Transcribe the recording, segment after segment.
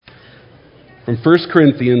from 1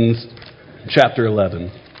 Corinthians chapter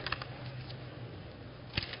 11.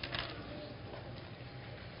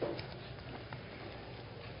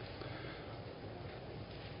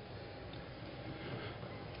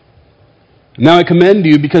 Now I commend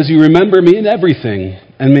you because you remember me in everything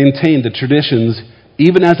and maintain the traditions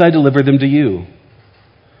even as I delivered them to you.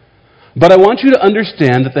 But I want you to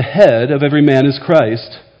understand that the head of every man is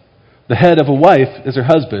Christ, the head of a wife is her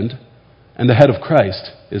husband, and the head of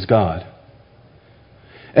Christ is God.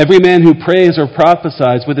 Every man who prays or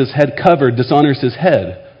prophesies with his head covered dishonors his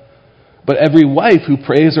head, but every wife who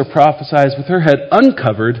prays or prophesies with her head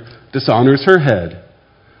uncovered dishonors her head,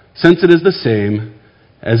 since it is the same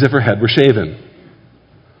as if her head were shaven.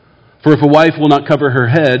 For if a wife will not cover her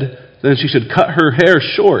head, then she should cut her hair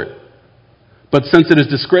short. But since it is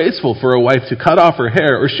disgraceful for a wife to cut off her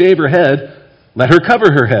hair or shave her head, let her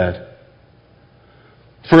cover her head.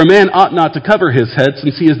 For a man ought not to cover his head,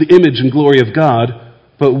 since he is the image and glory of God,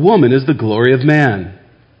 but woman is the glory of man.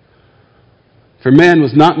 For man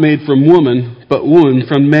was not made from woman, but woman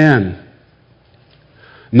from man.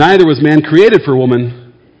 Neither was man created for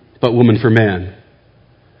woman, but woman for man.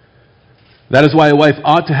 That is why a wife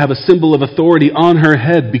ought to have a symbol of authority on her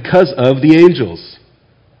head because of the angels.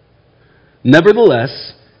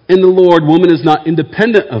 Nevertheless, in the Lord, woman is not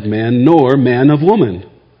independent of man, nor man of woman.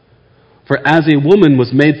 For as a woman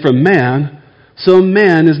was made from man, so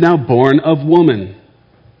man is now born of woman.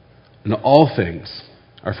 And all things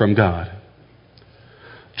are from God.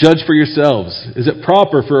 Judge for yourselves. Is it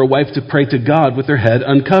proper for a wife to pray to God with her head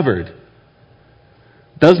uncovered?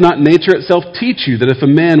 Does not nature itself teach you that if a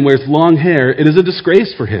man wears long hair, it is a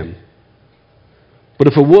disgrace for him? But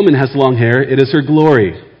if a woman has long hair, it is her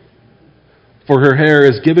glory, for her hair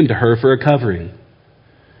is given to her for a covering.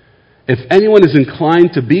 If anyone is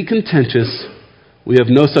inclined to be contentious, we have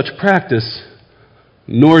no such practice,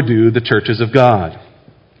 nor do the churches of God.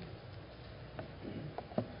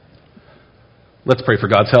 Let's pray for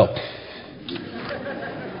God's help.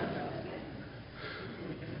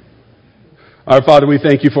 Our Father, we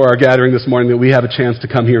thank you for our gathering this morning, that we have a chance to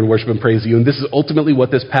come here and worship and praise you. And this is ultimately what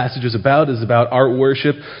this passage is about our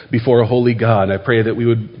worship before a holy God. And I pray that we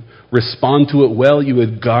would respond to it well. You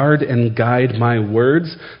would guard and guide my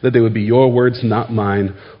words, that they would be your words, not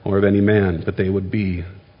mine or of any man, but they would be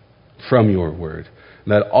from your word.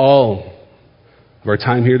 And that all of our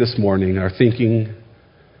time here this morning, our thinking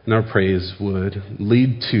and our praise would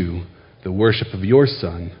lead to the worship of your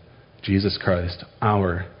Son, Jesus Christ,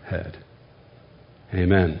 our head.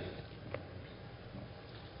 Amen.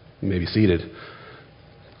 You may be seated.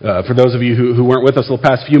 For those of you who weren't with us the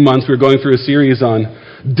past few months, we were going through a series on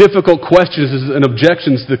difficult questions and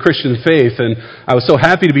objections to the Christian faith, and I was so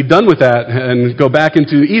happy to be done with that and go back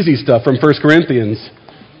into easy stuff from 1 Corinthians,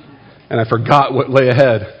 and I forgot what lay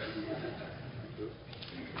ahead.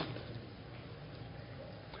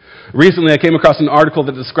 Recently, I came across an article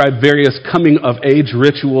that described various coming-of-age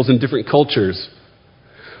rituals in different cultures.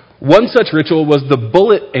 One such ritual was the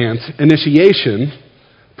bullet ant initiation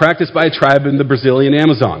practiced by a tribe in the Brazilian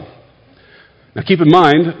Amazon. Now keep in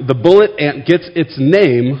mind, the bullet ant gets its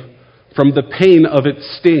name from the pain of its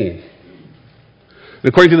sting. And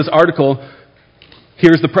according to this article,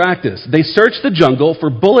 here's the practice. They search the jungle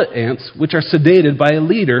for bullet ants which are sedated by a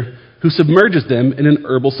leader who submerges them in an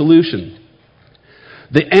herbal solution.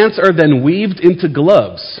 The ants are then weaved into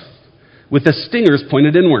gloves with the stingers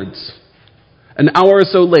pointed inwards. An hour or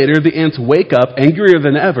so later, the ants wake up angrier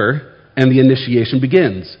than ever, and the initiation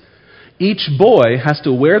begins. Each boy has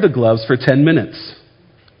to wear the gloves for 10 minutes.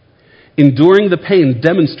 Enduring the pain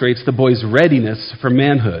demonstrates the boy's readiness for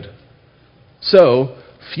manhood. So,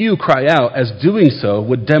 few cry out, as doing so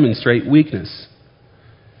would demonstrate weakness.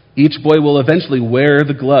 Each boy will eventually wear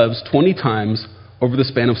the gloves 20 times over the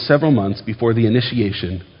span of several months before the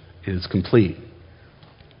initiation is complete.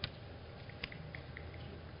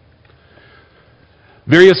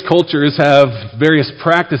 Various cultures have various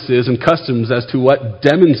practices and customs as to what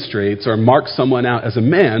demonstrates or marks someone out as a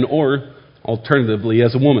man or, alternatively,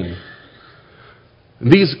 as a woman.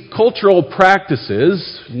 These cultural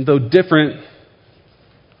practices, though different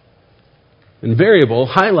and variable,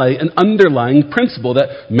 highlight an underlying principle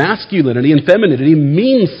that masculinity and femininity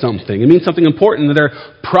means something. It means something important, that there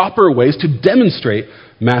are proper ways to demonstrate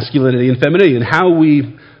masculinity and femininity, and how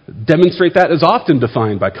we demonstrate that is often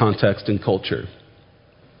defined by context and culture.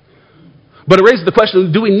 But it raises the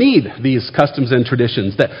question, do we need these customs and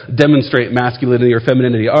traditions that demonstrate masculinity or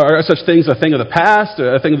femininity? Are such things a thing of the past,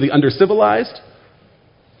 or a thing of the under-civilized?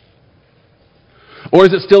 Or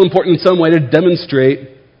is it still important in some way to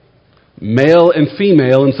demonstrate male and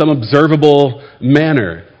female in some observable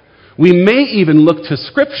manner? We may even look to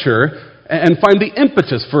Scripture and find the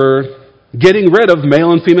impetus for getting rid of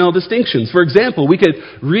male and female distinctions. For example, we could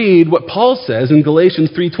read what Paul says in Galatians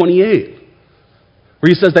 3:28, where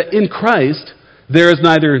he says that in Christ there is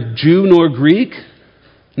neither Jew nor Greek,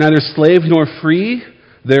 neither slave nor free,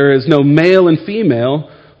 there is no male and female,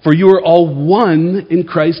 for you are all one in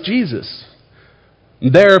Christ Jesus.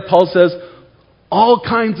 There, Paul says, all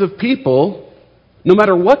kinds of people, no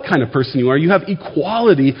matter what kind of person you are, you have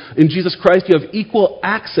equality in Jesus Christ. You have equal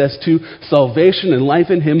access to salvation and life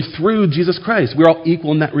in Him through Jesus Christ. We're all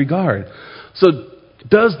equal in that regard. So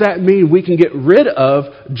does that mean we can get rid of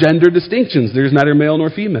gender distinctions? There's neither male nor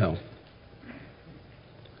female.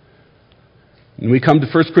 And we come to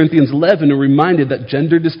 1 Corinthians 11 and are reminded that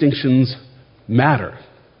gender distinctions matter.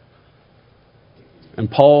 And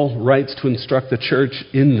Paul writes to instruct the church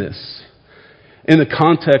in this. In the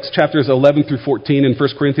context, chapters 11 through 14 in 1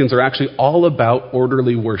 Corinthians are actually all about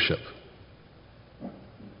orderly worship.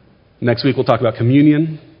 Next week we'll talk about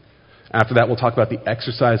communion. After that we'll talk about the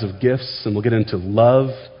exercise of gifts, and we'll get into love.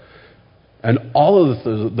 And all of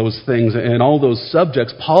those things and all those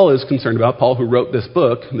subjects Paul is concerned about. Paul, who wrote this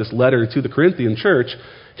book, this letter to the Corinthian church,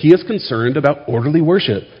 he is concerned about orderly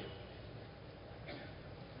worship.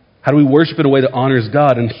 How do we worship in a way that honors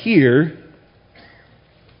God? And here,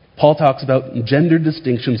 Paul talks about gender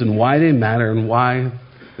distinctions and why they matter and why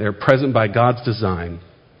they're present by God's design.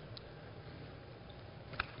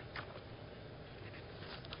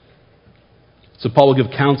 So Paul will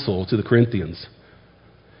give counsel to the Corinthians.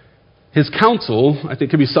 His counsel, I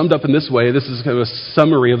think, can be summed up in this way. This is kind of a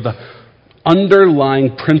summary of the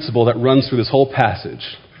underlying principle that runs through this whole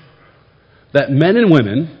passage. That men and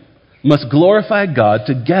women must glorify God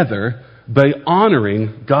together by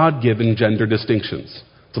honoring God-given gender distinctions.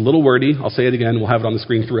 It's a little wordy. I'll say it again. We'll have it on the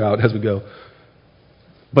screen throughout as we go.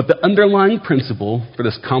 But the underlying principle for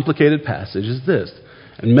this complicated passage is this.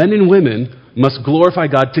 And men and women must glorify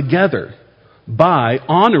God together by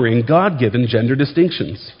honoring God-given gender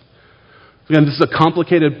distinctions. Again, this is a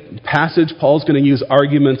complicated passage. Paul's going to use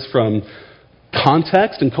arguments from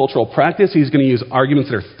context and cultural practice. He's going to use arguments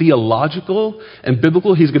that are theological and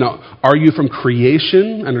biblical. He's going to argue from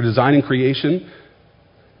creation and design and creation.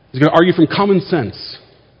 He's going to argue from common sense,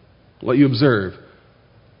 what you observe.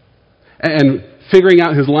 And figuring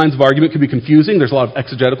out his lines of argument can be confusing. There's a lot of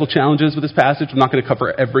exegetical challenges with this passage. I'm not going to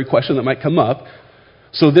cover every question that might come up.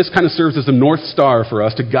 So this kind of serves as a north star for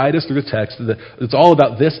us to guide us through the text. It's all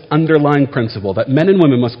about this underlying principle, that men and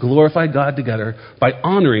women must glorify God together by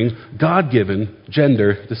honoring God-given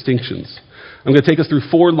gender distinctions. I'm going to take us through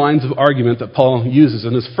 4 lines of argument that Paul uses.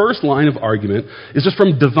 And his first line of argument is just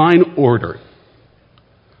from divine order. And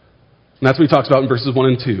that's what he talks about in verses 1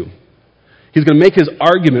 and 2. He's going to make his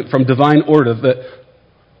argument from divine order that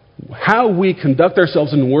how we conduct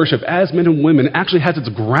ourselves in worship as men and women actually has its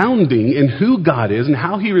grounding in who God is and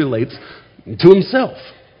how He relates to Himself.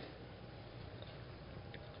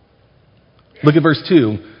 Look at verse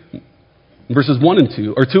 2, verses 1 and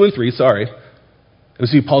 2, or 2 and 3, sorry. You'll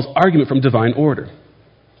see Paul's argument from divine order.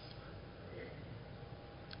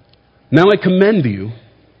 Now I commend you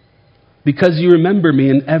because you remember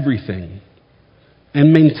me in everything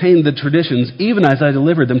and maintain the traditions even as I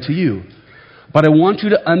delivered them to you. But I want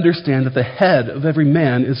you to understand that the head of every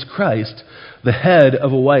man is Christ, the head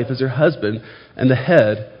of a wife is her husband, and the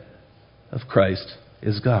head of Christ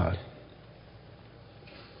is God.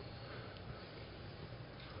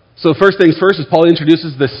 So first things first, as Paul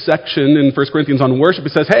introduces this section in 1 Corinthians on worship, he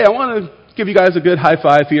says, hey, I want to give you guys a good high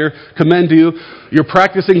five here, commend you. You're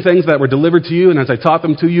practicing things that were delivered to you, and as I taught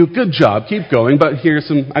them to you, good job, keep going, but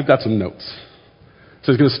I've got some notes.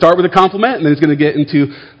 So he's going to start with a compliment, and then he's going to get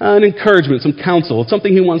into an encouragement, some counsel. It's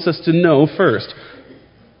something he wants us to know first.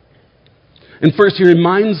 And first, he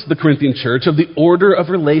reminds the Corinthian church of the order of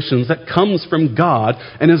relations that comes from God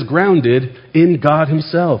and is grounded in God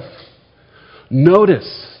Himself.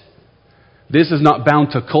 Notice, this is not bound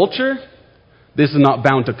to culture. This is not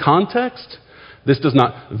bound to context. This does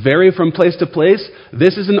not vary from place to place.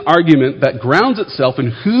 This is an argument that grounds itself in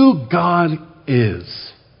who God is.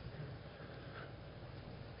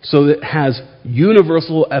 So it has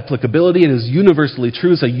universal applicability. It is universally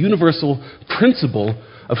true. It's a universal principle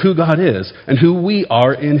of who God is and who we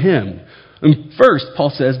are in Him. And first, Paul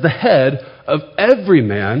says, the head of every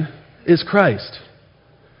man is Christ.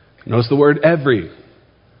 Notice the word every.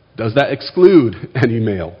 Does that exclude any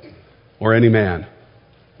male or any man?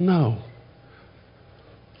 No.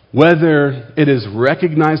 Whether it is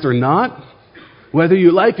recognized or not, whether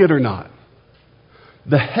you like it or not,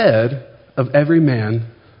 the head of every man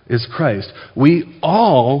is Christ. We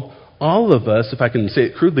all all of us, if I can say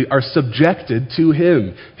it crudely, are subjected to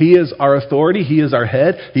him. He is our authority. He is our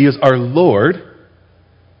head. He is our Lord.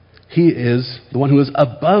 He is the one who is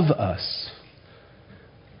above us,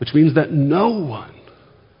 which means that no one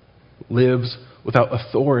lives without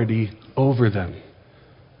authority over them.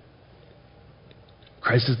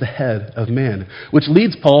 Christ is the head of man, which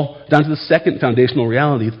leads Paul down to the second foundational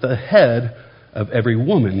reality. The head of every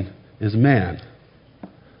woman is man,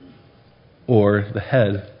 or the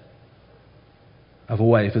head of a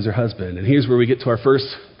wife is her husband. And here's where we get to our first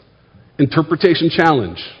interpretation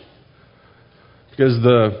challenge. Because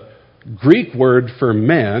the Greek word for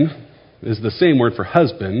man is the same word for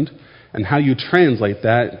husband, and how you translate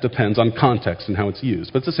that depends on context and how it's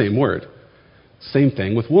used. But it's the same word. Same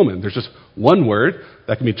thing with woman. There's just one word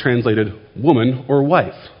that can be translated woman or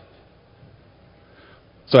wife.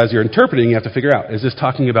 So as you're interpreting, you have to figure out, is this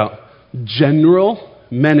talking about general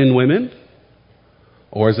men and women?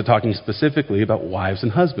 Or is it talking specifically about wives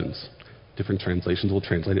and husbands? Different translations will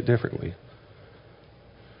translate it differently.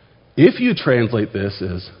 If you translate this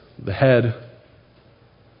as the head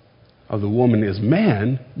of the woman is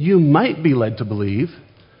man, you might be led to believe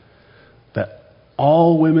that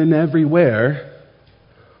all women everywhere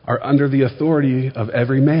are under the authority of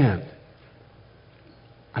every man.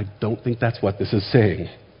 I don't think that's what this is saying,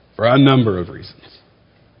 for a number of reasons.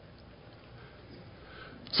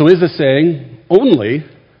 So is this saying only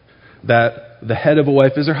that the head of a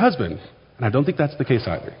wife is her husband? And I don't think that's the case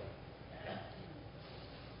either.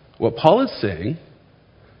 What Paul is saying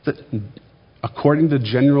is that according to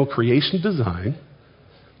general creation design,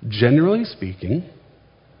 generally speaking,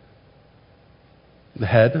 the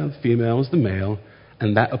head of the female is the male,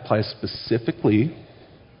 and that applies specifically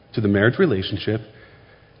to the marriage relationship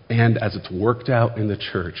and as it's worked out in the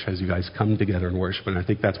church as you guys come together and worship. And I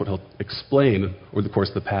think that's what he'll explain over the course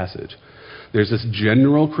of the passage. There's this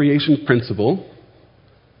general creation principle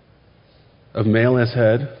of male as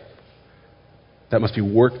head that must be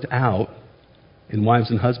worked out in wives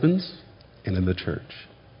and husbands and in the church.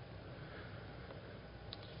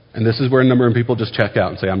 And this is where a number of people just check out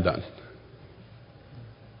and say, I'm done.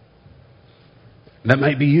 That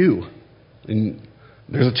might be you. And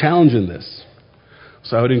there's a challenge in this.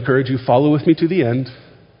 So I would encourage you, follow with me to the end.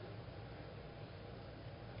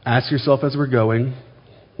 Ask yourself as we're going,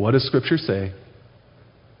 what does Scripture say?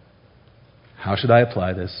 How should I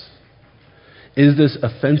apply this? Is this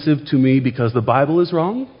offensive to me because the Bible is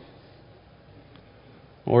wrong?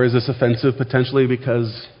 Or is this offensive potentially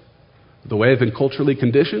because of the way I've been culturally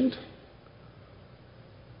conditioned?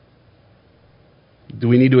 Do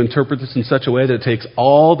we need to interpret this in such a way that it takes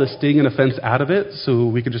all the sting and offense out of it so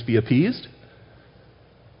we can just be appeased?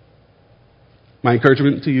 My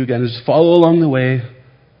encouragement to you again is just follow along the way.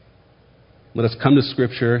 Let us come to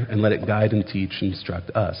Scripture and let it guide and teach and instruct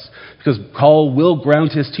us. Because Paul will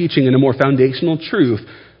ground his teaching in a more foundational truth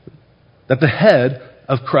that the head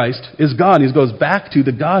of Christ is God. He goes back to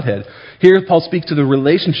the Godhead. Here Paul speaks to the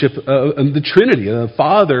relationship of the Trinity, the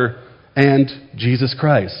Father and Jesus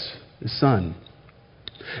Christ, his Son.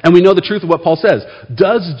 And we know the truth of what Paul says.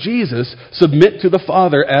 Does Jesus submit to the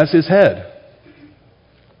Father as his head?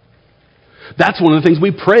 That's one of the things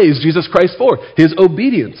we praise Jesus Christ for, his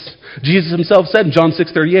obedience. Jesus himself said in John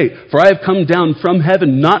 6:38, "For I have come down from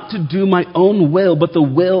heaven not to do my own will, but the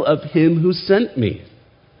will of him who sent me."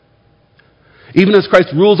 Even as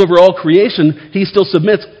Christ rules over all creation, he still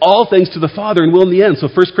submits all things to the Father and will in the end. So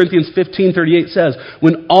 1 Corinthians 15:38 says,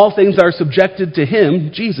 "When all things are subjected to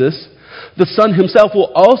him," Jesus, "the Son himself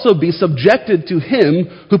will also be subjected to him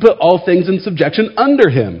who put all things in subjection under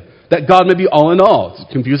him, that God may be all in all." It's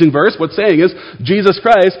a confusing verse. What's saying is Jesus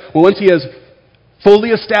Christ, well, once he has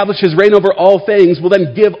fully established his reign over all things, will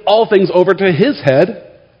then give all things over to his head,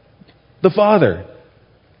 the Father.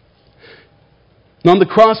 And on the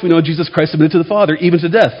cross, we know Jesus Christ submitted to the Father, even to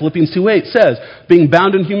death. Philippians 2:8 says, "Being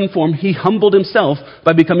bound in human form, he humbled himself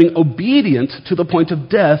by becoming obedient to the point of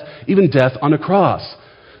death, even death on a cross."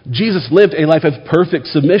 Jesus lived a life of perfect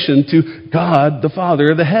submission to God, the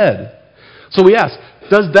Father, the head. So we ask,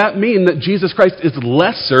 does that mean that Jesus Christ is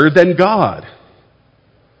lesser than God?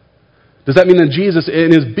 Does that mean that Jesus,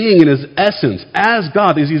 in his being, in his essence, as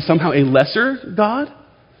God, is he somehow a lesser God?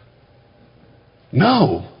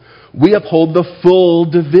 No. We uphold the full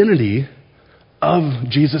divinity of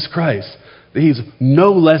Jesus Christ. That he's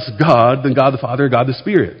no less God than God the Father, God the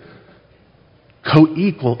Spirit.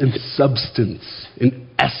 Co-equal in substance, in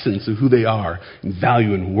essence of who they are, in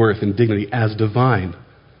value and worth and dignity as divine.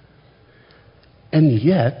 And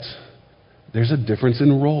yet, there's a difference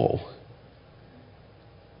in role.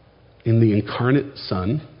 In the incarnate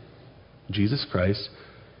Son, Jesus Christ,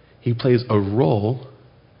 he plays a role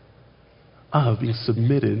of being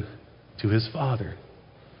submitted to his father,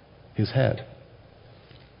 his head.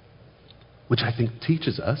 Which I think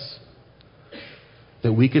teaches us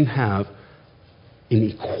that we can have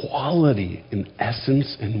an equality in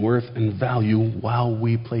essence and worth and value while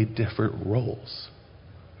we play different roles.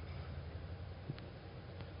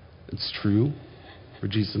 It's true for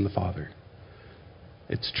Jesus and the Father.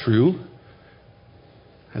 It's true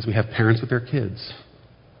as we have parents with their kids.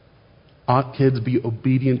 Ought kids be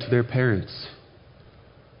obedient to their parents?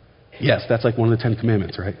 Yes, that's like one of the 10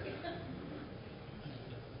 Commandments, right?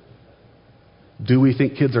 Do we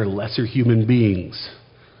think kids are lesser human beings?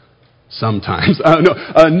 Sometimes.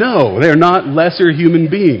 No, they're not lesser human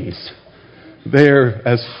beings. They're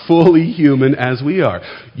as fully human as we are.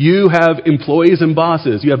 You have employees and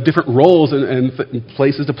bosses. You have different roles and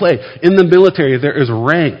places to play. In the military, there is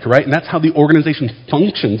rank, right? And that's how the organization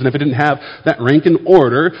functions. And if it didn't have that rank and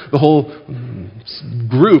order, the whole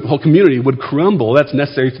group, the whole community would crumble. That's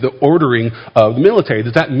necessary to the ordering of the military.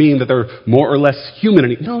 Does that mean that they're more or less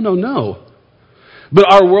human? No. But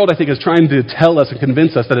our world, I think, is trying to tell us and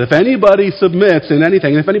convince us that if anybody submits in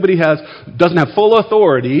anything, if anybody doesn't have full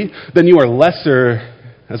authority, then you are lesser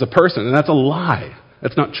as a person. And that's a lie.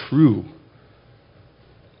 That's not true.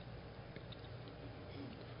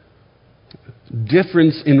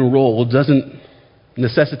 Difference in role doesn't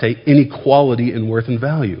necessitate inequality in worth and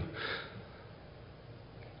value.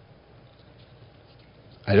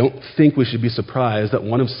 I don't think we should be surprised that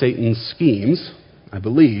one of Satan's schemes, I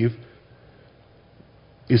believe,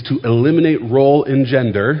 is to eliminate role and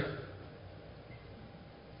gender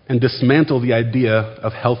and dismantle the idea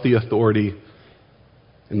of healthy authority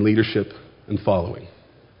in leadership and following.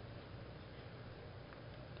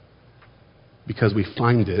 Because we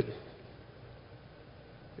find it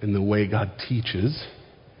in the way God teaches,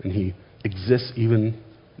 and he exists even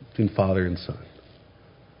between Father and Son.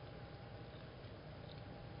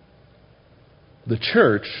 The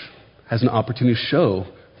church has an opportunity to show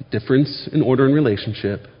difference in order and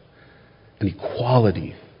relationship, and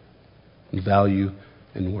equality in value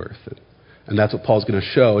and worth. And that's what Paul's going to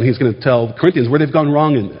show. And he's going to tell the Corinthians where they've gone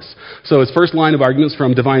wrong in this. So his first line of argument is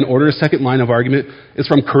from divine order. His second line of argument is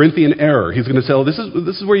from Corinthian error. He's going to say, this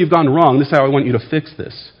is where you've gone wrong. This is how I want you to fix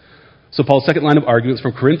this. So Paul's second line of argument is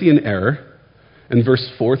from Corinthian error in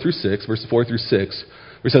verses 4 through 6, where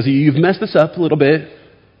he says, you've messed this up a little bit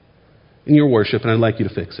in your worship, and I'd like you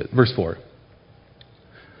to fix it. Verse 4.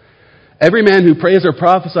 Every man who prays or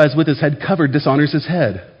prophesies with his head covered dishonors his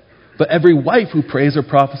head. But every wife who prays or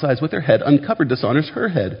prophesies with her head uncovered dishonors her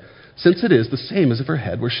head, since it is the same as if her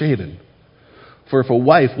head were shaven. For if a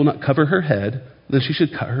wife will not cover her head, then she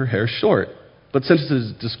should cut her hair short. But since it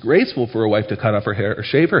is disgraceful for a wife to cut off her hair or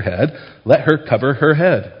shave her head, let her cover her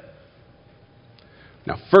head.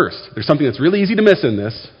 Now first, there's something that's really easy to miss in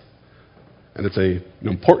this, and it's an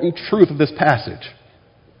important truth of this passage.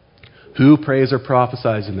 Who prays or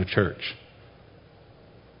prophesies in the church?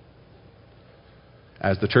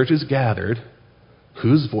 As the church is gathered,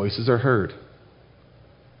 whose voices are heard?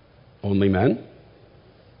 Only men?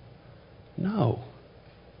 No.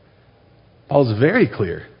 Paul's very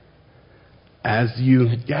clear. As you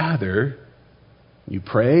gather, you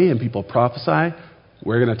pray and people prophesy.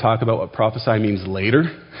 We're going to talk about what prophesy means later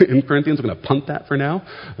in Corinthians. We're going to punt that for now.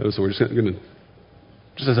 So we're just going to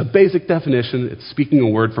just as a basic definition, it's speaking a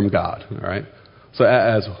word from God, all right? So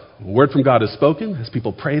as a word from God is spoken, as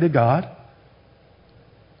people pray to God,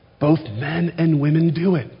 both men and women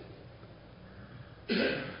do it.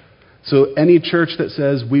 So any church that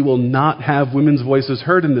says we will not have women's voices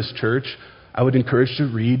heard in this church, I would encourage to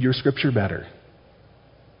read your scripture better.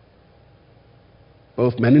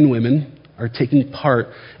 Both men and women are taking part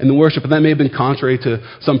in the worship. And that may have been contrary to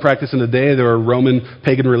some practice in the day. There are Roman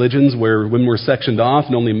pagan religions where women were sectioned off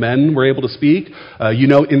and only men were able to speak.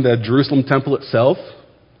 In the Jerusalem temple itself,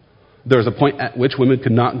 there was a point at which women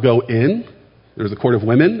could not go in. There was a court of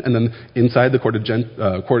women, and then inside the court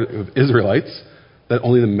of Israelites, that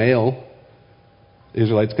only the male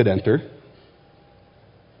Israelites could enter.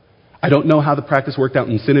 I don't know how the practice worked out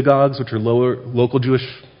in synagogues, which are local Jewish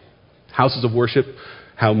houses of worship,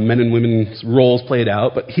 how men and women's roles played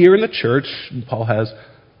out. But here in the church, Paul has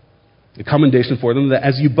a commendation for them that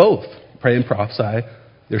as you both pray and prophesy,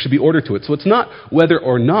 there should be order to it. So it's not whether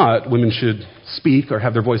or not women should speak or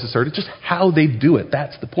have their voices heard. It's just how they do it.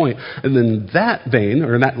 That's the point. And in that vein,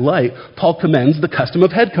 or in that light, Paul commends the custom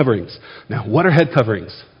of head coverings. Now, what are head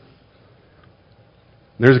coverings?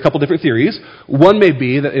 There's a couple different theories. One may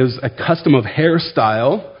be that it was a custom of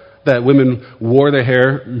hairstyle, that women wore their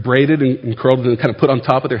hair braided and curled and kind of put on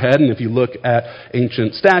top of their head. And if you look at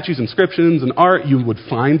ancient statues, inscriptions, and art, you would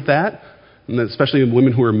find that, and especially in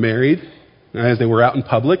women who are married. As they were out in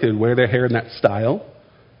public, they would wear their hair in that style.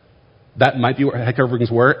 That might be what head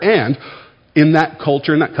coverings were. And in that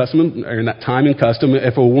culture, in that custom, or in that time and custom,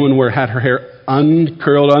 if a woman had her hair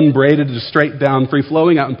uncurled, unbraided, just straight down,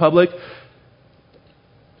 free-flowing out in public,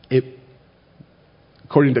 it,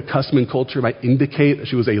 according to custom and culture, might indicate that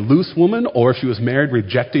she was a loose woman, or if she was married,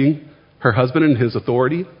 rejecting her husband and his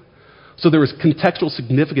authority. So there was contextual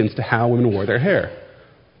significance to how women wore their hair.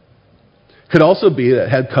 Could also be that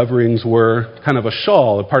head coverings were kind of a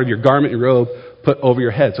shawl, a part of your garment, your robe, put over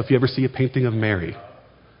your head. So if you ever see a painting of Mary,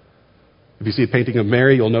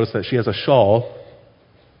 you'll notice that she has a shawl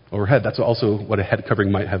over her head. That's also what a head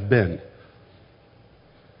covering might have been.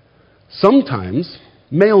 Sometimes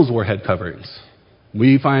males wore head coverings.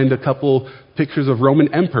 We find a couple pictures of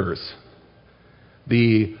Roman emperors.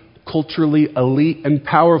 The culturally elite and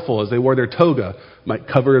powerful, as they wore their toga, might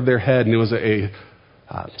cover their head, and it was a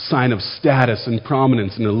sign of status and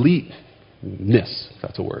prominence and eliteness, if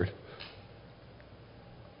that's a word.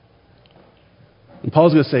 And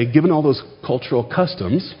Paul's going to say, given all those cultural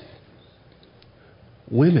customs,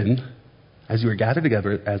 women, as you are gathered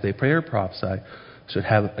together, as they pray or prophesy, should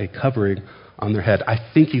have a covering on their head. I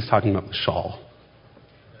think he's talking about the shawl.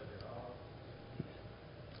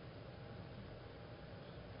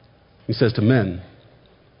 He says to men,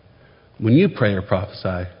 when you pray or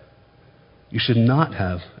prophesy, you should not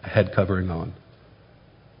have a head covering on.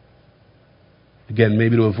 Again,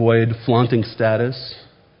 maybe to avoid flaunting status,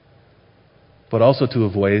 but also to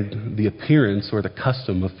avoid the appearance or the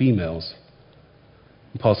custom of females.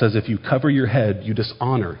 And Paul says if you cover your head, you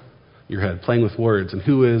dishonor your head, playing with words. And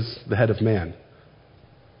who is the head of man?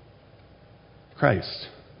 Christ.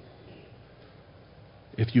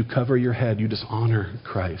 If you cover your head, you dishonor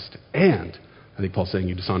Christ. And, I think Paul's saying,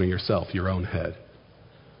 you dishonor yourself, your own head.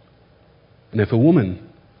 And if a woman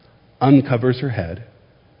uncovers her head,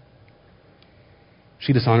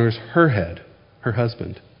 she dishonors her head, her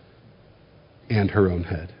husband, and her own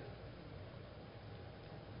head.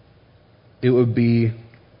 It would be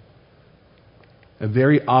a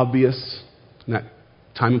very obvious, in that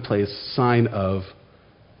time and place, sign of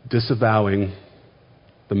disavowing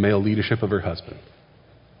the male leadership of her husband.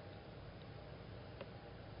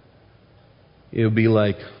 It would be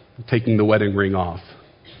like taking the wedding ring off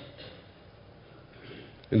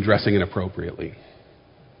and dressing inappropriately.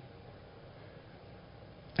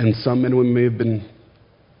 And some men and women may have been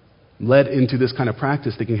led into this kind of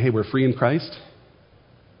practice thinking, hey, we're free in Christ.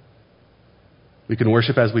 We can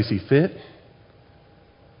worship as we see fit.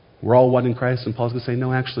 We're all one in Christ. And Paul's going to say,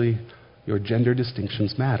 no, actually, your gender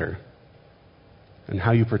distinctions matter. And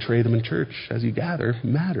how you portray them in church as you gather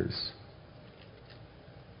matters.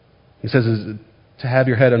 He says to have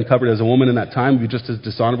your head uncovered as a woman in that time would be just as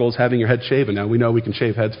dishonorable as having your head shaven. Now, we know we can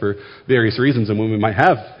shave heads for various reasons, and women might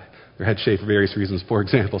have their head shaved for various reasons. For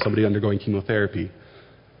example, somebody undergoing chemotherapy.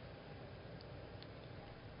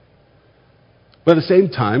 But at the same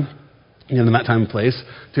time, in that time and place,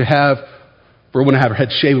 for a woman to have her head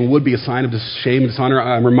shaven would be a sign of shame and dishonor.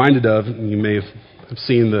 I'm reminded of, you may have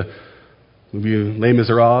seen the movie Les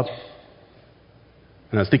Miserables.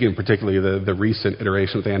 And I was thinking particularly the recent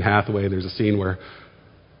iteration with Anne Hathaway. There's a scene where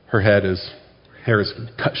her hair is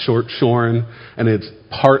cut short, shorn, and it's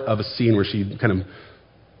part of a scene where she kind of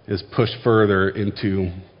is pushed further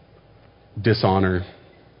into dishonor,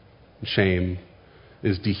 shame,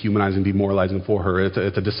 is dehumanizing, demoralizing for her.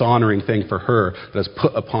 It's a dishonoring thing for her that is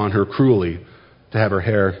put upon her cruelly to have her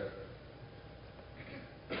hair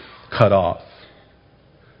cut off.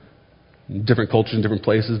 In different cultures and different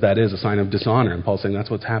places, that is a sign of dishonor. And Paul's saying that's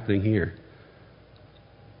what's happening here.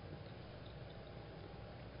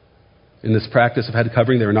 In this practice of head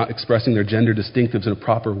covering, they were not expressing their gender distinctives in a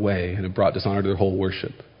proper way, and it brought dishonor to their whole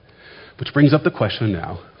worship. Which brings up the question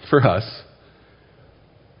now, for us,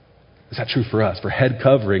 is that true for us? For head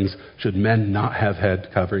coverings, should men not have head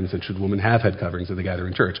coverings, and should women have head coverings as they gather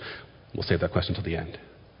in church? We'll save that question till the end.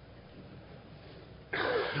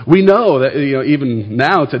 We know that, even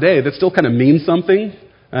now, today, that still kind of means something.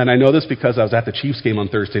 And I know this because I was at the Chiefs game on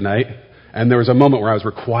Thursday night, and there was a moment where I was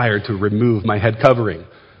required to remove my head covering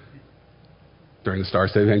during the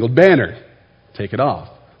Star-Spangled Banner. Take it off.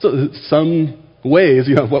 So some ways,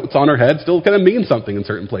 what's on our head still kind of means something in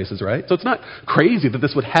certain places, right? So it's not crazy that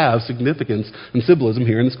this would have significance and symbolism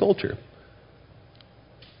here in this culture.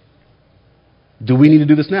 Do we need to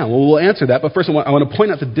do this now? Well, we'll answer that, but first I want to point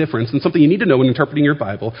out the difference, and something you need to know when interpreting your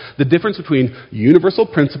Bible, the difference between universal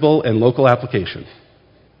principle and local application.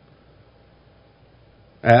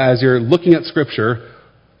 As you're looking at Scripture,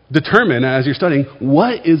 determine, as you're studying,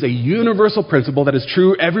 what is a universal principle that is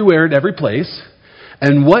true everywhere at every place,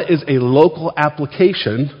 and what is a local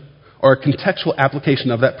application or a contextual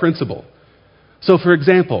application of that principle. So, for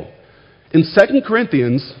example, in 2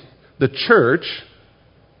 Corinthians, the church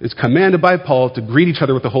is commanded by Paul to greet each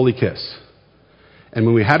other with a holy kiss. And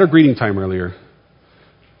when we had our greeting time earlier,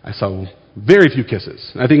 I saw very few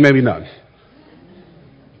kisses. I think maybe none.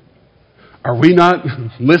 Are we not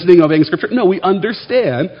listening, obeying Scripture? No, we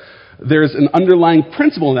understand there's an underlying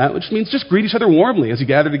principle in that, which means just greet each other warmly as you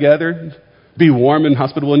gather together. Be warm and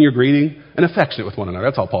hospitable in your greeting and affectionate with one another.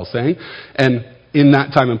 That's all Paul's saying. And in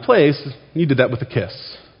that time and place, you did that with a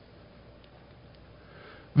kiss.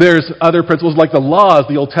 There's other principles like the laws,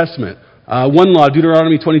 the Old Testament. One law,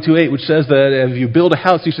 Deuteronomy 22:8, which says that if you build a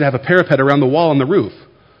house, you should have a parapet around the wall and the roof.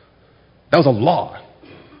 That was a law.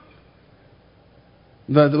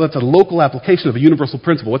 That's a local application of a universal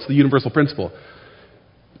principle. What's the universal principle?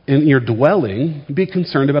 In your dwelling, be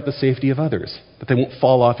concerned about the safety of others, that they won't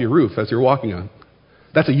fall off your roof as you're walking on.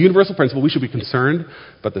 That's a universal principle. We should be concerned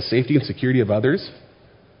about the safety and security of others.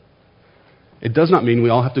 It does not mean we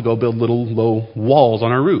all have to go build little low walls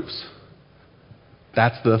on our roofs.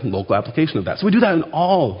 That's the local application of that. So we do that in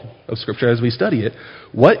all of Scripture as we study it.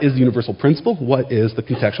 What is the universal principle? What is the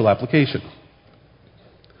contextual application?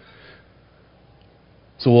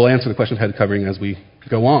 So we'll answer the question of head covering as we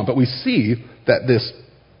go on. But we see that this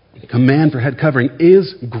command for head covering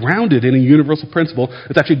is grounded in a universal principle.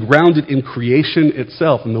 It's actually grounded in creation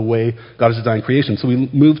itself and the way God has designed creation. So we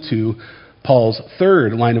move to Paul's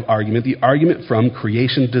third line of argument, the argument from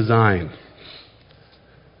creation design.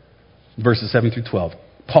 Verses 7 through 12.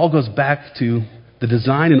 Paul goes back to the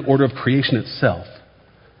design and order of creation itself.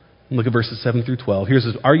 Look at verses 7 through 12. Here's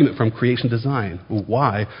his argument from creation design,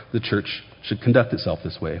 why the church should conduct itself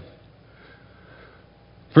this way.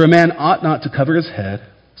 For a man ought not to cover his head,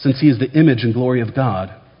 since he is the image and glory of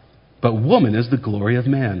God, but woman is the glory of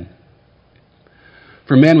man.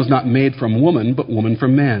 For man was not made from woman, but woman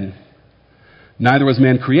from man. Neither was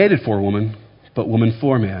man created for woman, but woman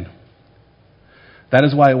for man. That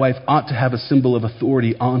is why a wife ought to have a symbol of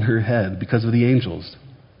authority on her head because of the angels.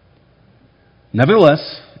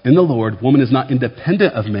 Nevertheless, in the Lord, woman is not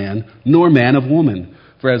independent of man, nor man of woman.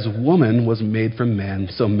 For as woman was made from man,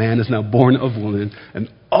 so man is now born of woman, and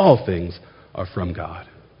all things are from God.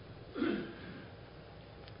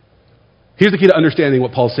 Here's the key to understanding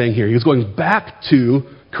what Paul's saying here. He's going back to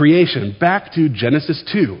creation, back to Genesis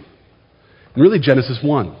 2, and really Genesis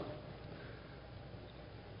 1.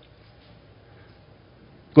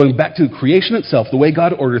 Going back to creation itself, the way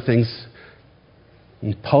God ordered things,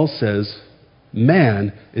 and Paul says,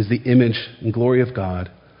 man is the image and glory of God.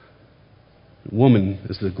 Woman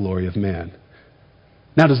is the glory of man.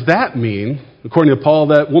 Now, does that mean, according to Paul,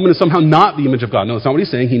 that woman is somehow not the image of God? No, that's not what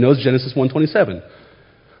he's saying. He knows Genesis 1:27.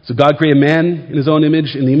 So God created man in his own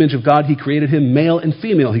image. In the image of God, he created him. Male and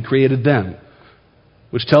female, he created them.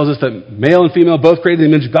 Which tells us that male and female both created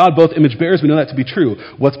in the image of God, both image bearers. We know that to be true.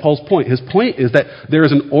 What's Paul's point? His point is that there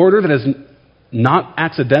is an order that is not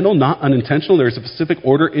accidental, not unintentional. There is a specific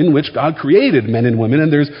order in which God created men and women,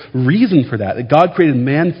 and there's reason for that. That God created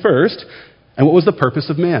man first, and what was the purpose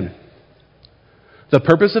of man? The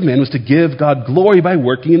purpose of man was to give God glory by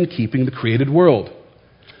working and keeping the created world,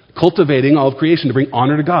 cultivating all of creation to bring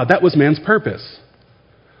honor to God. That was man's purpose.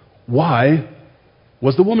 Why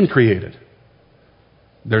was the woman created?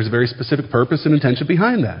 There's a very specific purpose and intention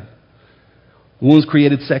behind that. The woman was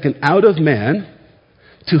created second out of man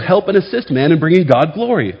to help and assist man in bringing God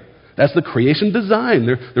glory. That's the creation design.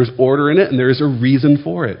 There's order in it, and there is a reason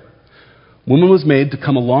for it. Woman was made to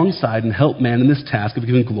come alongside and help man in this task of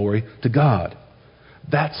giving glory to God.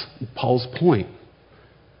 That's Paul's point.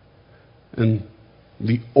 And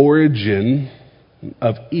the origin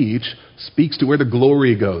of each speaks to where the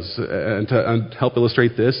glory goes. And to help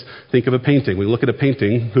illustrate this, think of a painting. We look at a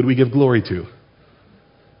painting, who do we give glory to?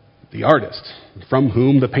 The artist, from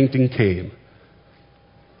whom the painting came.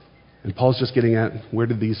 And Paul's just getting at, where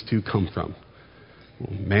did these two come from?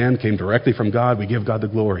 Well, man came directly from God, we give God the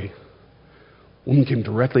glory. Woman came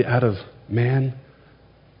directly out of man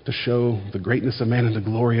to show the greatness of man and the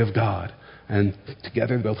glory of God. And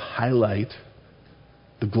together they both highlight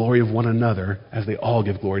the glory of one another as they all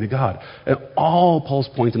give glory to God. And all Paul's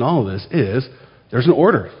point in all of this is there's an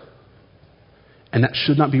order. And that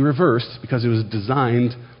should not be reversed because it was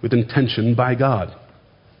designed with intention by God.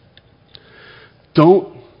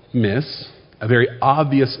 Don't miss a very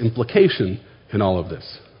obvious implication in all of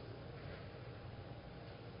this.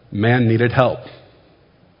 Man needed help.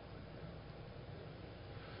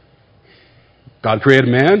 God created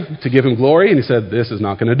man to give him glory, and he said, this is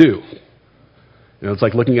not going to do. You know, it's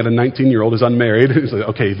like looking at a 19-year-old who's unmarried. He's like,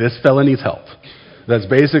 okay, this fella needs help. That's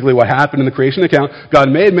basically what happened in the creation account. God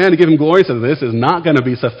made man to give him glory, so this is not going to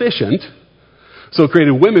be sufficient. So it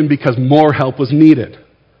created women because more help was needed.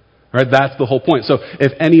 Right? That's the whole point. So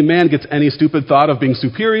if any man gets any stupid thought of being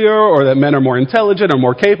superior or that men are more intelligent or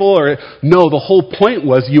more capable, no, the whole point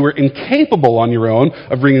was you were incapable on your own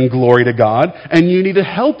of bringing glory to God, and you needed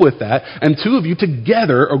help with that, and two of you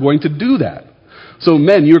together are going to do that. So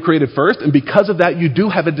men, you were created first, and because of that, you do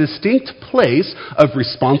have a distinct place of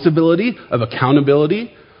responsibility, of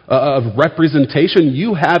accountability, of representation.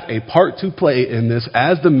 You have a part to play in this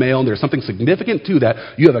as the male, and there's something significant to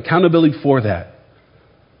that. You have accountability for that.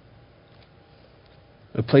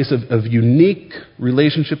 A place of unique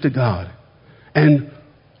relationship to God. And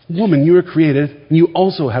woman, you were created, and you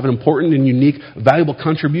also have an important and unique, valuable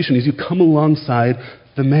contribution as you come alongside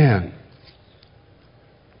the man.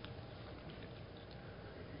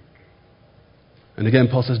 And again,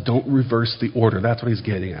 Paul says, don't reverse the order. That's what he's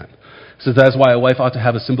getting at. He says that's why a wife ought to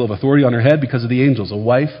have a symbol of authority on her head because of the angels. A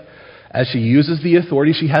wife, as she uses the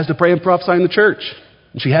authority, she has to pray and prophesy in the church.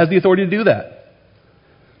 And she has the authority to do that.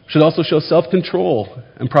 Should also show self-control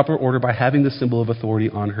and proper order by having the symbol of authority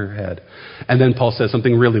on her head. And then Paul says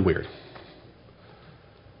something really weird.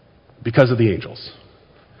 Because of the angels.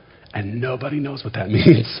 And nobody knows what that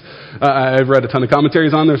means. I've read a ton of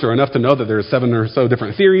commentaries on this, or enough to know that there are 7 or so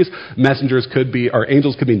different theories. Angels could be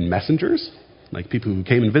messengers, like people who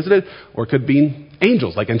came and visited, or it could be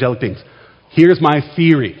angels, like angelic beings. Here's my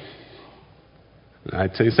theory.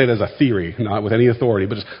 I'd say it as a theory, not with any authority,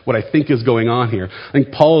 but just what I think is going on here. I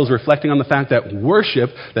think Paul is reflecting on the fact that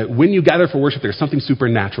when you gather for worship, there's something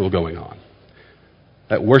supernatural going on.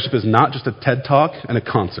 That worship is not just a TED Talk and a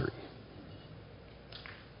concert.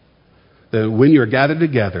 That when you're gathered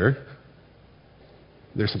together,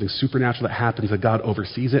 there's something supernatural that happens, that God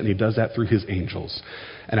oversees it, and he does that through his angels.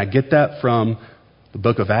 And I get that from the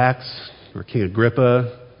book of Acts, where King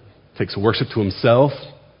Agrippa takes worship to himself,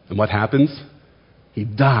 and what happens? He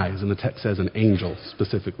dies, and the text says an angel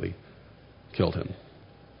specifically killed him.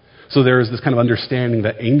 So there is this kind of understanding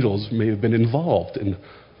that angels may have been involved in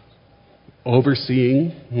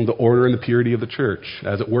overseeing the order and the purity of the church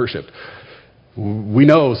as it worshiped. We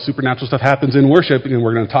know supernatural stuff happens in worship, and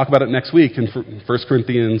we're going to talk about it next week. In 1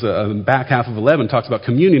 Corinthians, back half of 11, talks about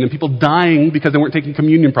communion and people dying because they weren't taking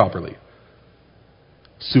communion properly.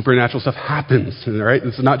 Supernatural stuff happens, right?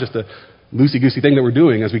 It's not just a loosey-goosey thing that we're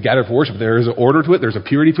doing as we gather for worship. There is an order to it. There's a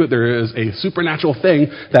purity to it. There is a supernatural thing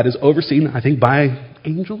that is overseen, I think, by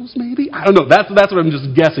angels, maybe? I don't know. That's what I'm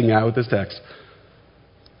just guessing at with this text.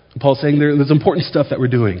 Paul's saying there's important stuff that we're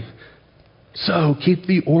doing. So keep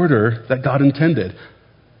the order that God intended.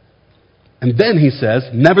 And then he says,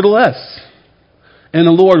 nevertheless, in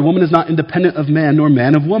the Lord, woman is not independent of man, nor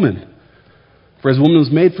man of woman. For as woman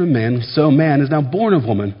was made from man, so man is now born of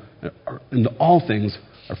woman, and all things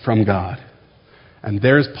are from God. And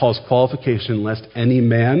there's Paul's qualification, lest any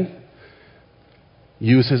man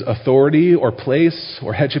use his authority or place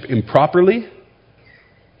or headship improperly.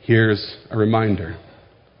 Here's a reminder.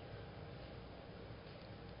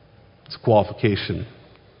 It's a qualification.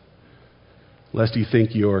 Lest you think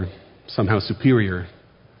you're somehow superior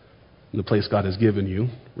in the place God has given you,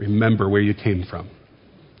 remember where you came from.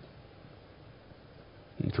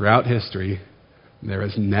 And throughout history, there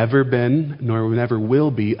has never been, nor never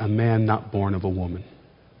will be, a man not born of a woman.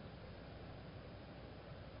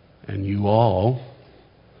 And you all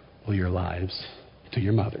owe your lives to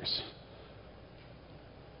your mothers.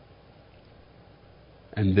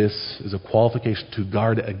 And this is a qualification to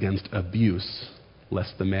guard against abuse,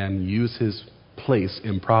 lest the man use his place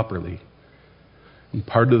improperly. And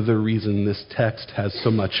part of the reason this text has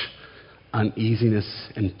so much uneasiness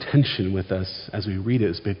and tension with us as we read it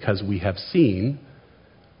is because we have seen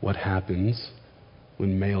what happens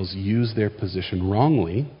when males use their position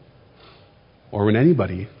wrongly, or when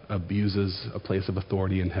anybody abuses a place of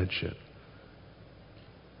authority and headship.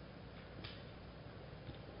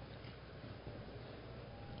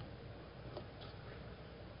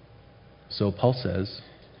 So Paul says,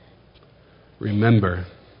 remember,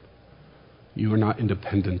 you are not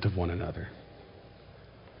independent of one another.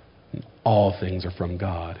 All things are from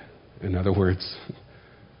God. In other words,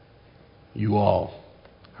 you all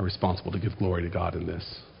are responsible to give glory to God in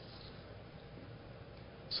this.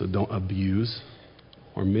 So don't abuse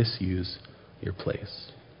or misuse your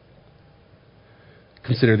place.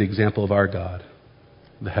 Consider the example of our God,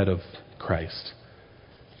 the head of Christ.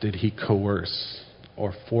 Did he coerce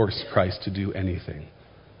or force Christ to do anything?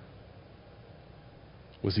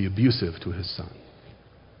 Was he abusive to his son?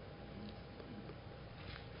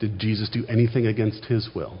 Did Jesus do anything against his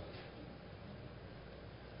will?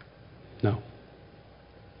 No.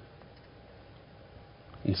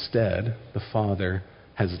 Instead, the Father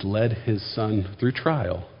has led his Son through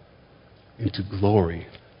trial into glory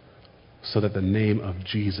so that the name of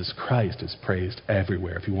Jesus Christ is praised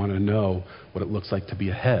everywhere. If you want to know what it looks like to be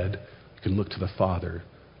a head, you can look to the Father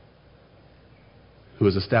who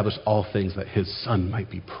has established all things that his Son might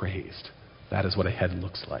be praised. That is what a head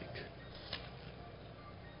looks like.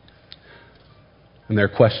 And there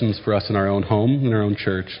are questions for us in our own home, in our own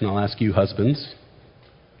church, and I'll ask you, husbands,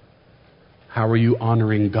 how are you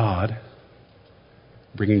honoring God,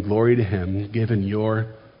 bringing glory to him, given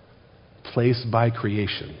your place by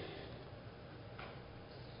creation?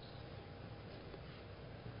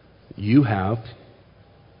 You have,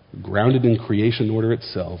 grounded in creation order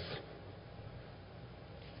itself,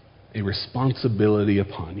 a responsibility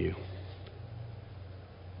upon you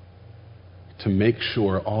to make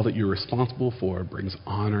sure all that you're responsible for brings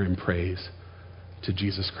honor and praise to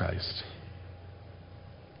Jesus Christ,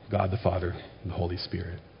 God the Father, and the Holy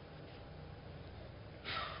Spirit.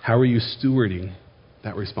 How are you stewarding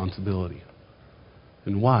that responsibility?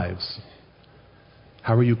 And wives,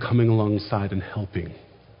 how are you coming alongside and helping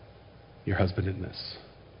your husband in this,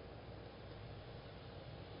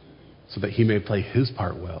 so that he may play his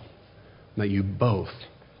part well, and that you both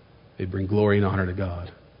may bring glory and honor to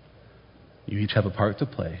God? You each have a part to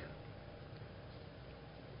play,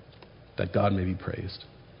 that God may be praised.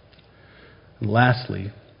 And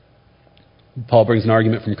lastly, Paul brings an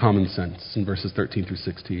argument from common sense in verses 13 through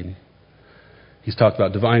 16. He's talked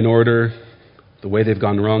about divine order, the way they've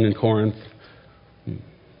gone wrong in Corinth,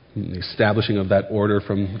 the establishing of that order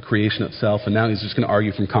from creation itself, and now he's just going to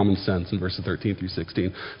argue from common sense in verses 13 through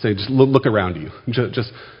 16. So just look around you.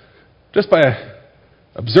 Just by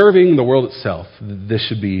observing the world itself, this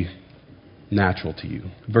should be natural to you.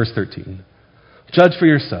 Verse 13. Judge for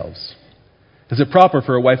yourselves. Is it proper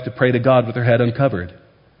for a wife to pray to God with her head uncovered?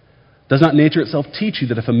 Does not nature itself teach you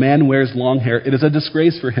that if a man wears long hair, it is a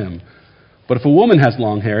disgrace for him? But if a woman has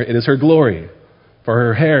long hair, it is her glory, for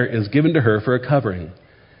her hair is given to her for a covering.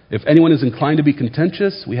 If anyone is inclined to be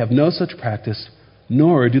contentious, we have no such practice,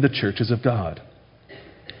 nor do the churches of God.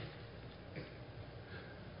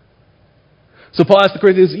 So Paul asks the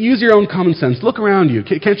Corinthians, use your own common sense. Look around you.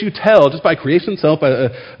 Can't you tell, just by creation itself, by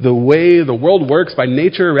the way the world works, by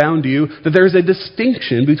nature around you, that there's a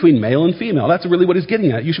distinction between male and female? That's really what he's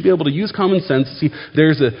getting at. You should be able to use common sense to see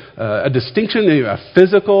there's a distinction, a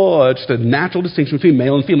physical, just a natural distinction between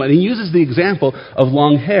male and female. And he uses the example of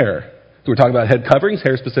long hair. We're talking about head coverings,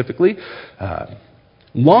 hair specifically.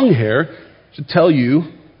 Long hair should tell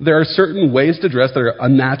you there are certain ways to dress that are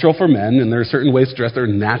unnatural for men, and there are certain ways to dress that are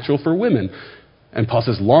natural for women. And Paul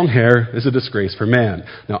says long hair is a disgrace for man.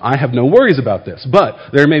 Now, I have no worries about this, but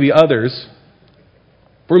there may be others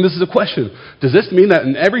for whom this is a question. Does this mean that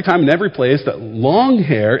in every time, in every place, that long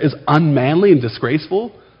hair is unmanly and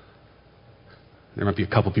disgraceful? There might be a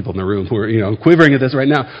couple people in the room who are, quivering at this right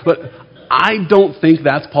now, but I don't think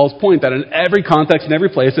that's Paul's point, that in every context, in every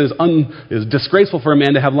place, it is disgraceful for a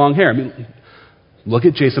man to have long hair. I mean, look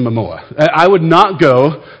at Jason Momoa. I would not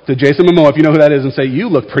go to Jason Momoa, if you know who that is, and say, you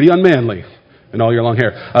look pretty unmanly in all your long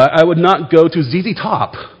hair. I would not go to ZZ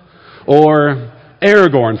Top or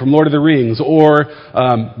Aragorn from Lord of the Rings or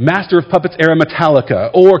Master of Puppets era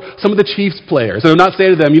Metallica or some of the Chiefs players. I would not say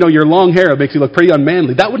to them, your long hair makes you look pretty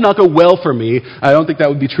unmanly. That would not go well for me. I don't think that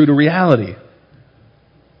would be true to reality.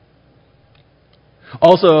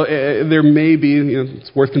 Also, there may be,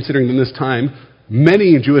 it's worth considering in this time,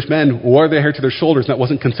 many Jewish men wore their hair to their shoulders, and that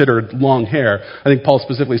wasn't considered long hair. I think Paul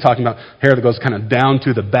specifically is talking about hair that goes kind of down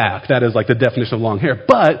to the back. That is like the definition of long hair.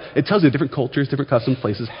 But it tells you different cultures, different customs,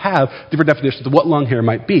 places have different definitions of what long hair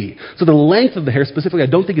might be. So the length of the hair specifically, I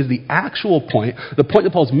don't think is the actual point. The point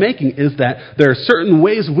that Paul's making is that there are certain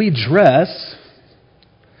ways we dress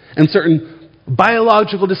and certain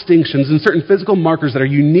biological distinctions and certain physical markers that are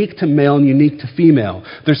unique to male and unique to female.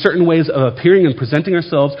 There's certain ways of appearing and presenting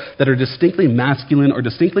ourselves that are distinctly masculine or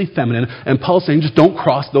distinctly feminine, and Paul's saying just don't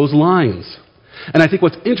cross those lines. And I think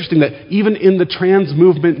what's interesting that even in the trans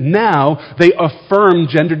movement now, they affirm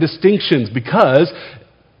gender distinctions because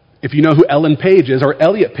if you know who Ellen Page is, or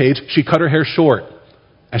Elliot Page, she cut her hair short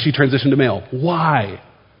as she transitioned to male. Why?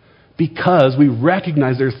 Because we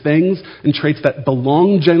recognize there are things and traits that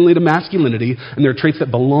belong generally to masculinity, and there are traits that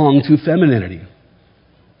belong to femininity.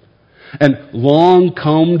 And long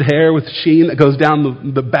combed hair with sheen that goes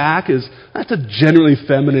down the back that's a generally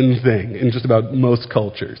feminine thing in just about most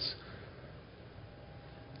cultures.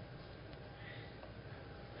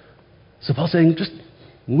 So Paul's saying,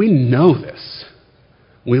 we know this.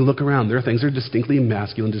 When we look around, there are things that are distinctly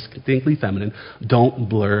masculine, distinctly feminine. Don't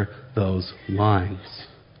blur those lines.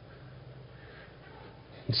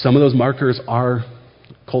 Some of those markers are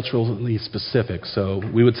culturally specific. So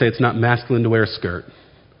we would say it's not masculine to wear a skirt.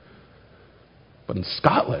 But in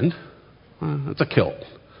Scotland, it's a kilt,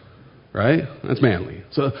 right? That's manly.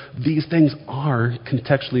 So these things are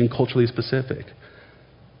contextually and culturally specific.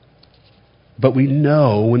 But we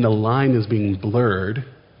know when the line is being blurred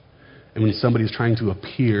and when somebody's trying to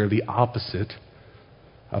appear the opposite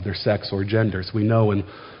of their sex or gender. So we know when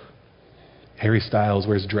Harry Styles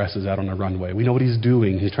wears dresses out on a runway. We know what he's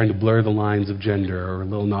doing. He's trying to blur the lines of gender. Or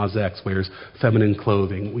Lil Nas X wears feminine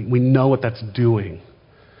clothing. We know what that's doing.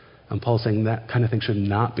 And Paul's saying that kind of thing should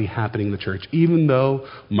not be happening in the church. Even though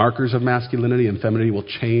markers of masculinity and femininity will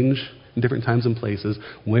change in different times and places,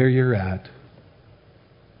 where you're at,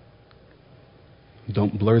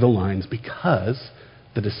 don't blur the lines, because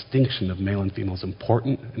the distinction of male and female is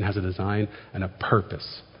important and has a design and a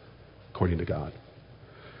purpose according to God.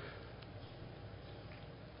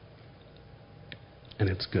 And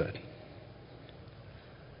it's good.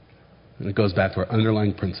 And it goes back to our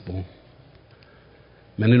underlying principle.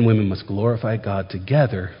 Men and women must glorify God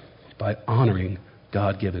together by honoring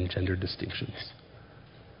God-given gender distinctions.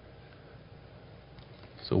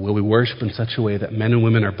 So will we worship in such a way that men and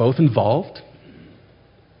women are both involved,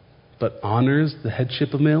 but honors the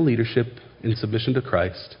headship of male leadership in submission to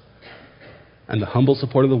Christ and the humble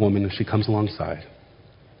support of the woman as she comes alongside?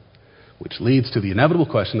 Which leads to the inevitable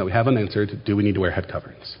question that we have unanswered: do we need to wear head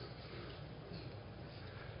coverings?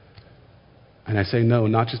 And I say no,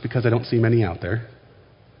 not just because I don't see many out there,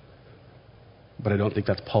 but I don't think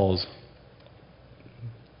that's Paul's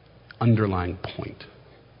underlying point.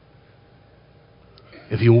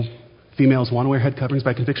 If you females want to wear head coverings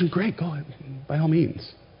by conviction, great, go ahead, by all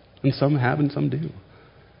means. And some have and some do.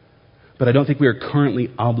 But I don't think we are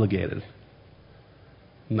currently obligated.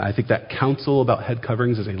 And I think that counsel about head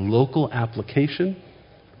coverings is a local application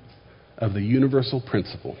of the universal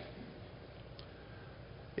principle.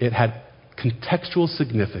 It had contextual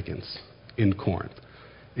significance in Corinth.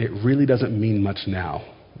 It really doesn't mean much now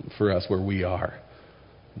for us where we are,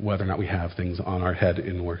 whether or not we have things on our head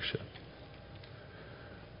in worship.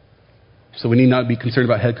 So we need not be concerned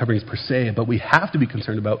about head coverings per se, but we have to be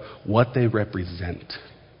concerned about what they represent.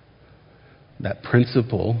 That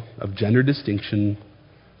principle of gender distinction,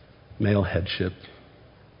 male headship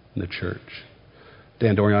in the church.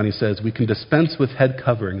 Dan Doriani says, we can dispense with head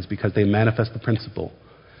coverings because they manifest the principle.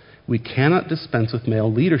 We cannot dispense with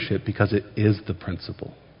male leadership because it is the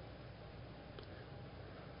principle.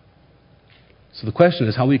 So the question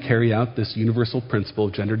is how we carry out this universal principle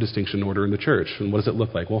of gender distinction order in the church. And what does it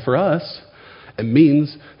look like? Well, for us, it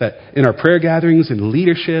means that in our prayer gatherings and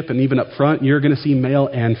leadership and even up front, you're going to see male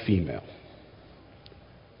and female.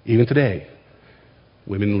 Even today,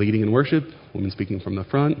 women leading in worship, women speaking from the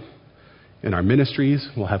front. In our ministries,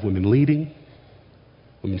 we'll have women leading,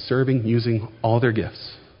 women serving, using all their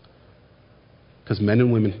gifts. Because men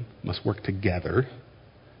and women must work together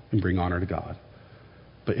and bring honor to God.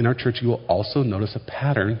 But in our church, you will also notice a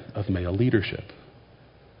pattern of male leadership.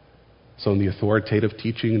 So in the authoritative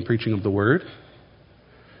teaching and preaching of the word,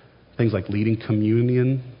 things like leading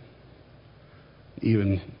communion,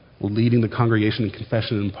 even leading the congregation in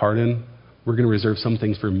confession and pardon, we're going to reserve some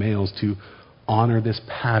things for males to honor this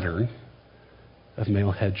pattern of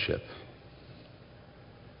male headship.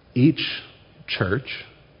 Each church,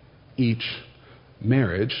 each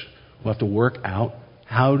marriage will have to work out,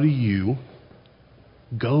 how do you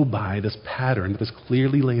go by this pattern that is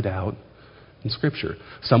clearly laid out in Scripture?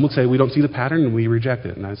 Some would say we don't see the pattern and we reject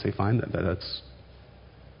it. And I'd say fine, that's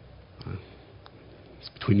it's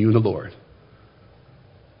between you and the Lord.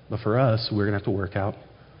 But for us, we're going to have to work out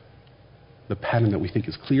the pattern that we think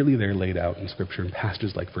is clearly there laid out in Scripture in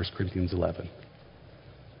passages like 1 Corinthians 11.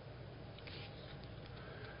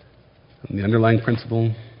 And the underlying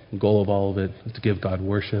principle, the goal of all of it, is to give God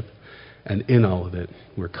worship. And in all of it,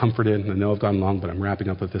 we're comforted. And I know I've gone long, but I'm wrapping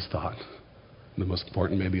up with this thought, the most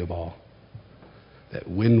important maybe of all, that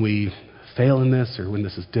when we fail in this or when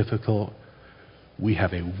this is difficult, we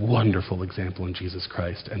have a wonderful example in Jesus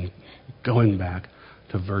Christ. And going back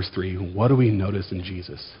to verse 3, what do we notice in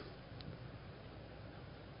Jesus?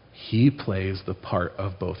 He plays the part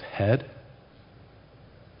of both head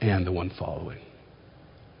and the one following.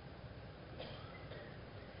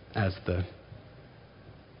 As the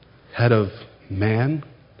head of man,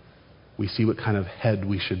 we see what kind of head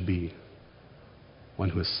we should be. One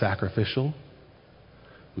who is sacrificial,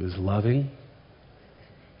 who is loving,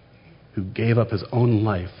 who gave up his own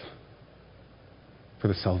life for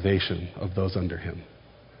the salvation of those under him.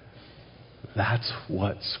 That's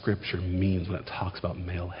what Scripture means when it talks about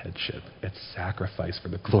male headship. It's sacrifice for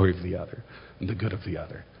the glory of the other and the good of the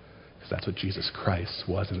other. Because that's what Jesus Christ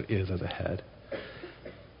was and is as a head.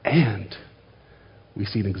 And we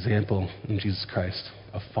see an example in Jesus Christ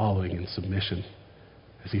of following in submission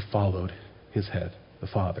as he followed his head, the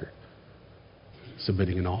Father,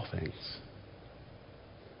 submitting in all things.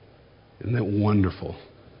 Isn't that wonderful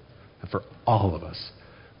that for all of us,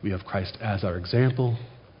 we have Christ as our example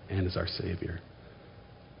and as our Savior,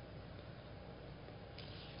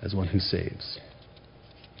 as one who saves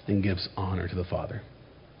and gives honor to the Father.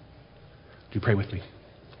 Do you pray with me?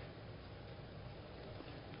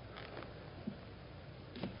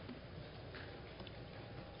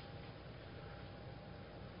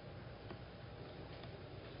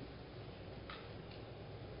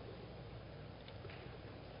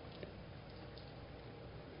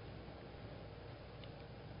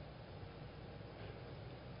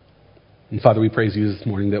 And Father, we praise you this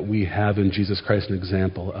morning that we have in Jesus Christ an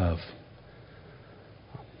example of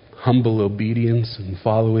humble obedience and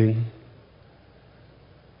following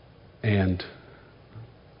and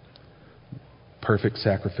perfect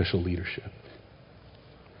sacrificial leadership.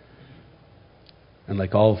 And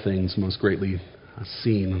like all things, most greatly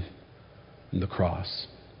seen in the cross.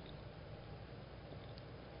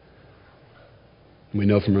 We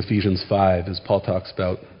know from Ephesians 5, as Paul talks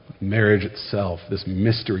about marriage itself, this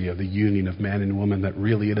mystery of the union of man and woman, that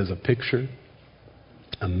really it is a picture,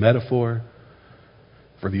 a metaphor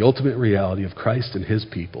for the ultimate reality of Christ and his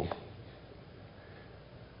people.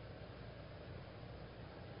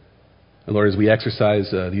 And Lord, as we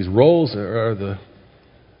exercise these roles or the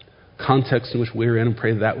context in which we're in, and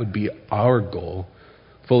pray that would be our goal,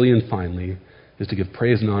 fully and finally, is to give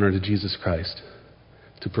praise and honor to Jesus Christ,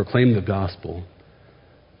 to proclaim the gospel,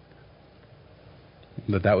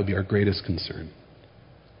 that would be our greatest concern.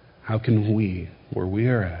 How can we, where we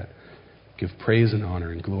are at, give praise and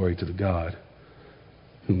honor and glory to the God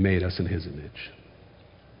who made us in his image?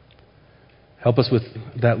 Help us with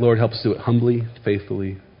that, Lord. Help us do it humbly,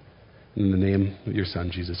 faithfully, in the name of your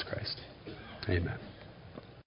Son, Jesus Christ. Amen.